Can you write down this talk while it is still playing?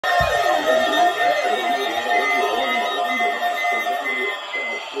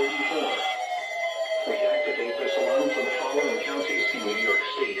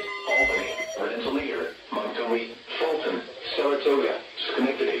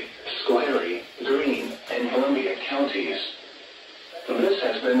counties. This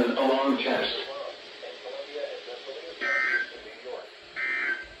has been an alarm test.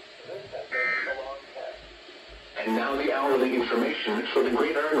 And now the hourly information for the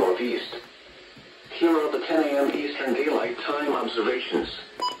greater Northeast. Here are the 10 a.m. Eastern Daylight Time observations.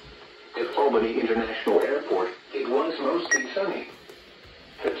 At Albany International Airport, it was mostly sunny.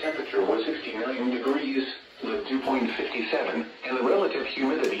 The temperature was 69 degrees, the dew point 57, and the relative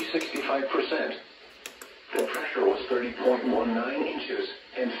humidity 65%. The pressure was 30.19 inches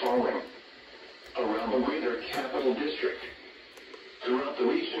and falling. Around the greater Capital District. Throughout the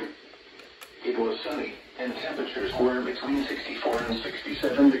region, it was sunny, and temperatures were between 64 and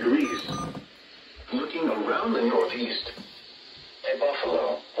 67 degrees. Looking around the Northeast, at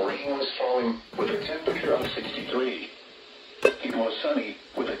Buffalo, rain was falling with a temperature of 63. It was sunny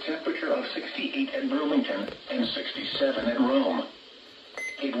with a temperature of 68 at Burlington and 67 at Rome.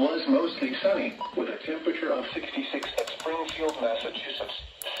 It was mostly sunny with a temperature of 66 at Springfield, Massachusetts,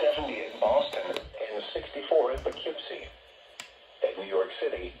 70 at Boston, and 64 at Poughkeepsie. At New York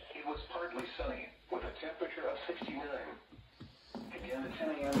City, it was partly sunny with a temperature of 69. Again, the 10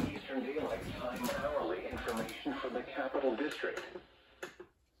 a.m. Eastern Daylight Time hourly information for the Capital District.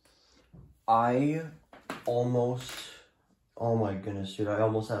 Oh my goodness, dude, I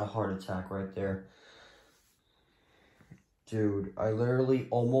almost had a heart attack right there. Dude, I literally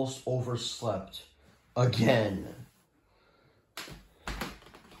almost overslept again.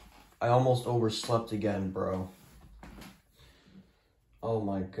 I almost overslept again, bro. Oh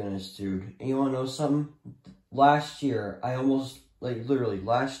my goodness, dude. And you wanna know something? Last year,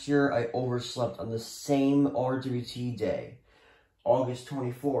 last year, I overslept on the same RWT day, August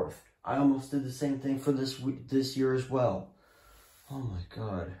 24th. I almost did the same thing for this year as well. Oh my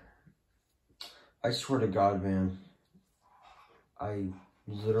God. I swear to God, man.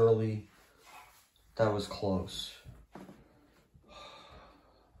 That was close.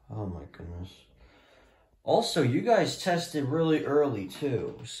 Oh my goodness. Also, you guys tested really early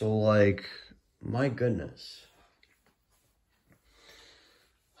too. So like, my goodness.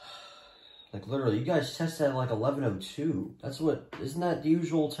 Like literally, you guys tested at like 11:02. Isn't that the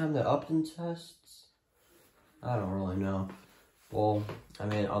usual time that Upton tests? I don't really know. Well, I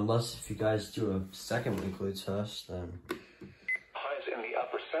mean, unless if you guys do a second weekly test, then... Highs in the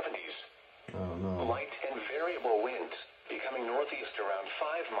upper 70s. Oh, no. Light and variable winds becoming northeast around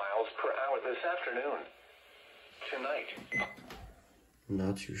 5 miles per hour this afternoon. Tonight.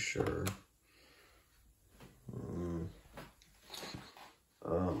 Not too sure.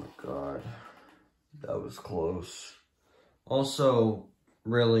 Oh my God. That was close. Also,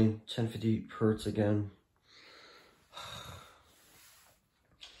 really, 1050 hertz again.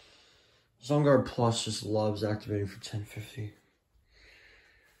 ZoneGuard Plus just loves activating for 1050.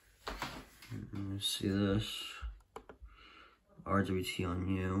 Let me see this. RWT on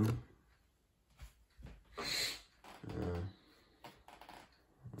you.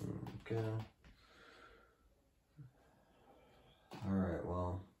 Okay. Alright,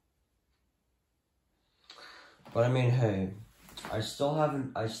 well. But I mean, hey, I still have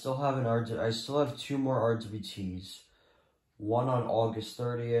two more RWTs. One on August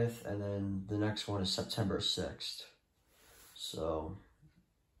 30th, and then the next one is September 6th. So,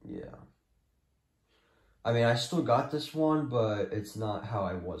 yeah. I mean, I still got this one, but it's not how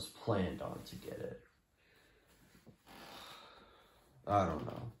I was planned on to get it. I don't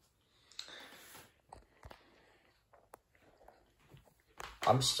know.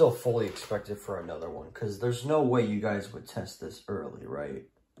 I'm still fully expected for another one, because there's no way you guys would test this early, right?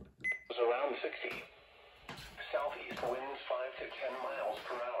 It was around 60. Southeast winds 5 to 10 miles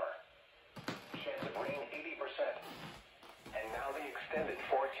per hour. Chance of rain 80%. And now the extended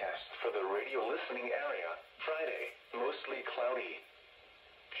forecast for the radio listening area. Friday, mostly cloudy.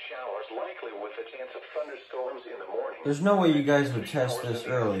 Showers likely with a chance of thunderstorms in the morning. There's no way you guys would test this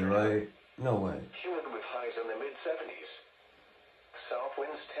early, right? No way. Humid with highs in the mid-70s. South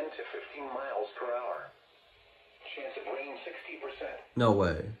winds 10 to 15 miles per hour. Chance of rain 60%. No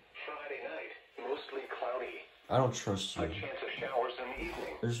way. Friday night, mostly cloudy. I don't trust you. A chance of showers in the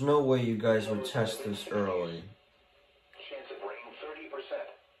evening. There's no way you guys would test this early. Chance of rain 30%.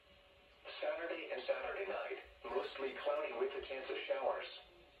 Saturday and Saturday night, mostly cloudy with a chance of showers.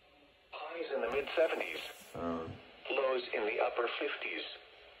 Highs in the mid-70s. Lows in the upper 50s.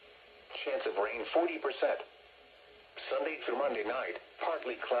 Chance of rain 40%. Sunday through Monday night,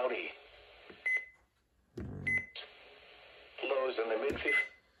 partly cloudy. Lows in the mid-50s.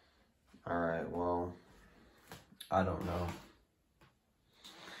 Alright, well, I don't know.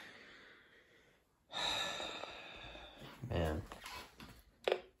 Man.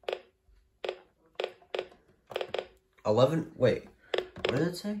 11, wait, what did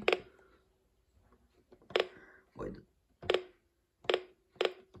it say? Wait.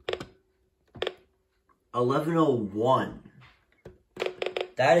 11:01.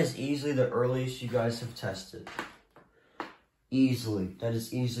 That is easily the earliest you guys have tested. Easily. That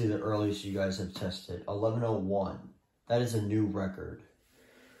is easily the earliest you guys have tested. 11:01. That is a new record.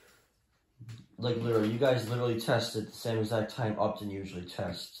 Like, literally, you guys literally tested the same exact time Upton usually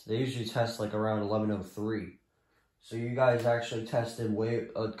tests. They usually test, like, around 11:03. So you guys actually tested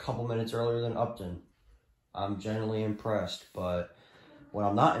a couple minutes earlier than Upton. I'm genuinely impressed, but what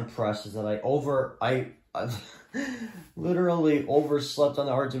I'm not impressed is that I literally overslept on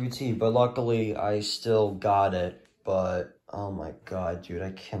the RWT, but luckily I still got it. But, oh my god, dude,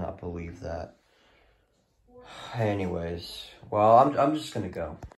 I cannot believe that. Anyways, well, I'm just gonna go.